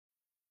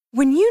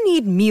When you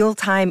need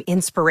mealtime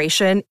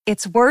inspiration,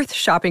 it's worth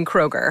shopping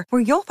Kroger,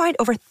 where you'll find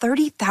over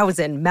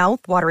 30,000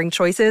 mouth-watering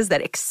choices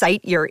that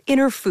excite your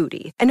inner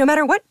foodie. And no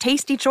matter what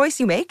tasty choice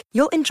you make,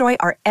 you'll enjoy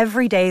our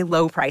everyday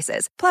low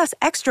prices, plus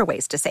extra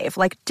ways to save,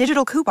 like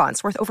digital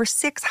coupons worth over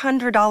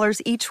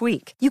 $600 each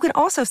week. You can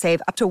also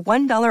save up to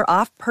 $1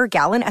 off per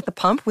gallon at the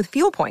pump with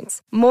fuel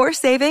points. More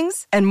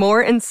savings and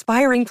more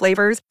inspiring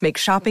flavors make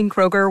shopping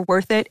Kroger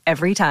worth it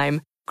every time.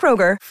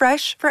 Kroger,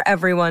 fresh for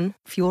everyone.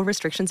 Fuel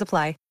restrictions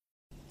apply.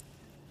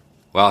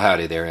 Well,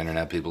 howdy there,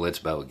 Internet people. It's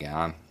Beau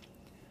again.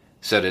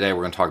 So today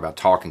we're going to talk about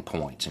talking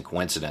points and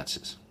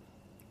coincidences.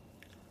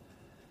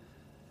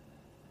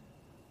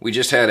 We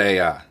just had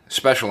a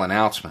special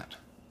announcement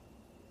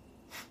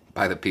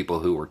by the people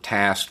who were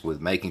tasked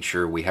with making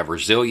sure we have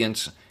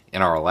resilience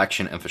in our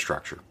election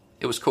infrastructure.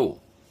 It was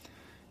cool.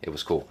 It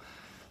was cool.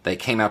 They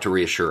came out to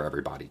reassure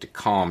everybody, to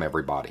calm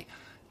everybody,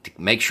 to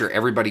make sure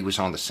everybody was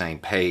on the same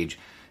page.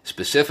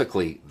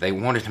 Specifically, they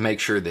wanted to make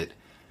sure that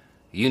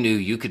you knew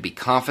you could be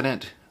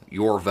confident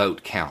your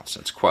vote counts.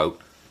 That's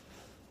quote,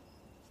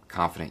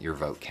 confident your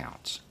vote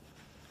counts.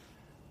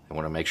 I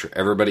want to make sure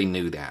everybody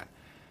knew that.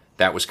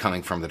 That was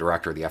coming from the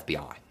director of the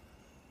FBI.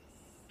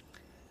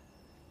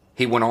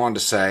 He went on to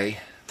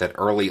say that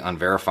early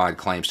unverified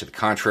claims to the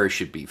contrary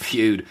should be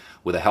viewed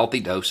with a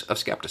healthy dose of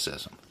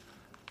skepticism.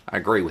 I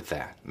agree with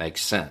that.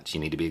 Makes sense. You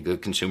need to be a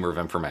good consumer of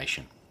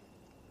information.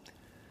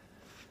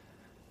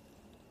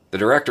 The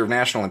director of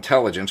national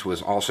intelligence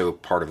was also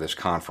part of this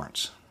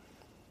conference.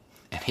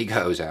 And he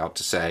goes out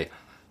to say,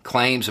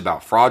 claims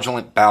about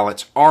fraudulent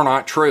ballots are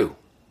not true.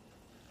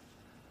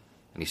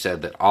 And he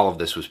said that all of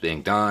this was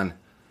being done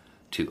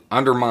to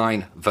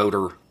undermine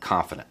voter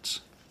confidence.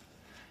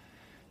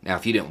 Now,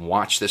 if you didn't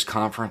watch this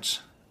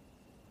conference,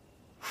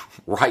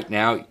 right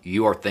now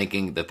you are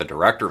thinking that the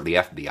director of the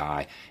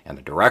FBI and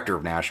the director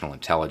of national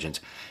intelligence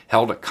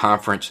held a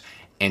conference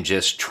and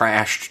just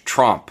trashed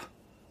Trump.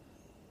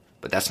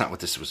 But that's not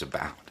what this was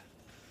about.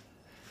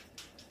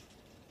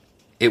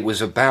 It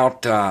was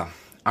about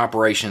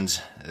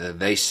operations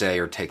they say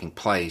are taking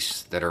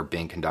place that are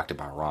being conducted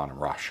by Iran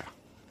and Russia.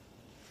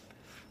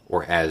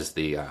 Or as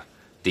the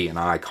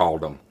DNI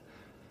called them,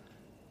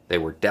 they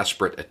were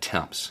desperate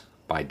attempts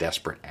by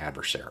desperate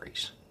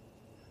adversaries.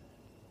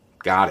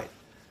 Got it.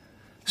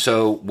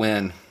 So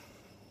when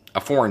a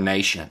foreign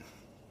nation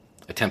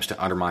attempts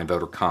to undermine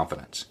voter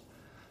confidence,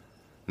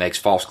 makes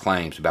false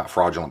claims about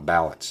fraudulent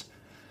ballots,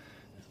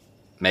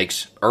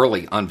 makes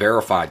early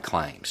unverified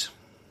claims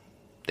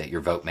that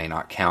your vote may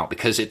not count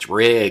because it's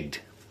rigged.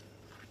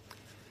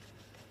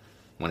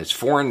 When it's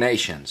foreign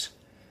nations,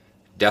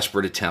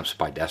 desperate attempts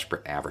by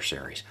desperate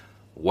adversaries.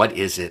 What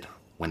is it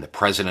when the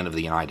President of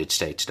the United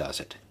States does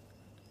it?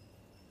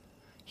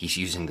 He's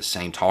using the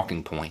same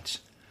talking points,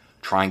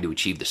 trying to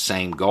achieve the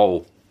same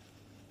goal.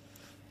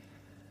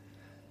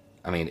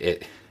 I mean,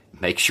 it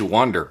makes you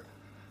wonder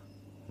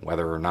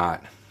whether or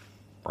not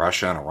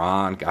Russia and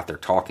Iran got their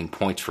talking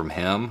points from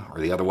him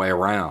or the other way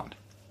around.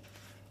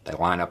 They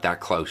line up that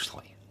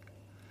closely.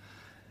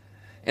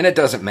 And it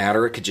doesn't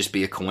matter, it could just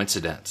be a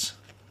coincidence.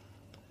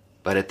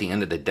 But at the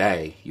end of the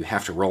day, you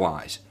have to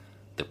realize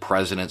the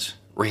president's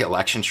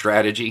re-election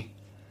strategy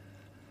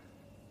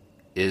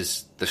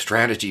is the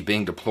strategy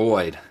being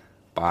deployed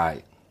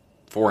by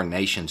foreign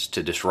nations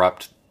to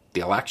disrupt the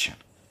election.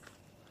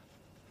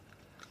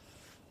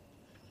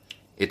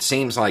 It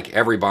seems like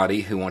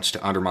everybody who wants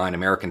to undermine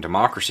American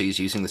democracy is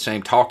using the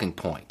same talking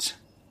points,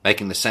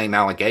 making the same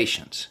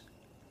allegations.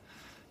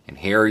 And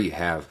here you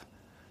have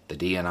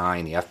the DNI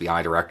and the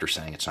FBI director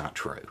saying it's not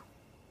true.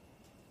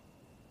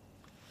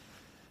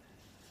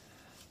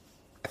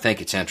 I think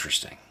it's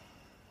interesting.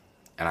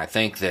 And I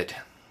think that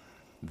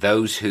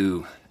those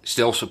who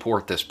still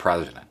support this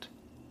president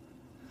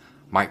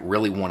might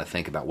really want to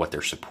think about what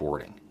they're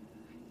supporting.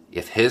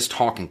 If his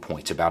talking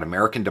points about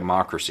American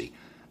democracy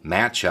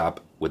match up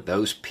with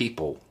those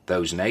people,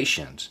 those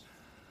nations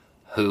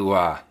who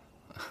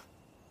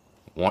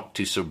want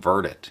to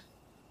subvert it,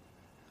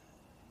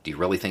 do you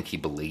really think he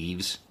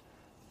believes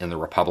in the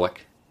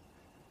Republic,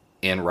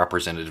 in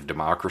representative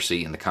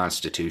democracy, in the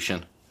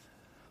Constitution,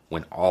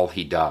 when all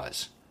he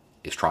does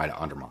is try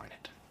to undermine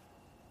it?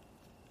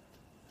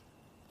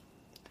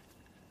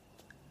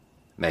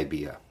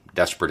 Maybe a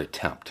desperate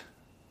attempt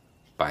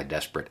by a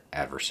desperate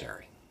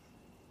adversary.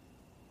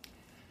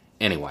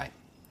 Anyway,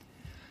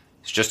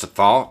 it's just a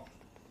thought.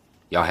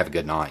 Y'all have a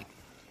good night.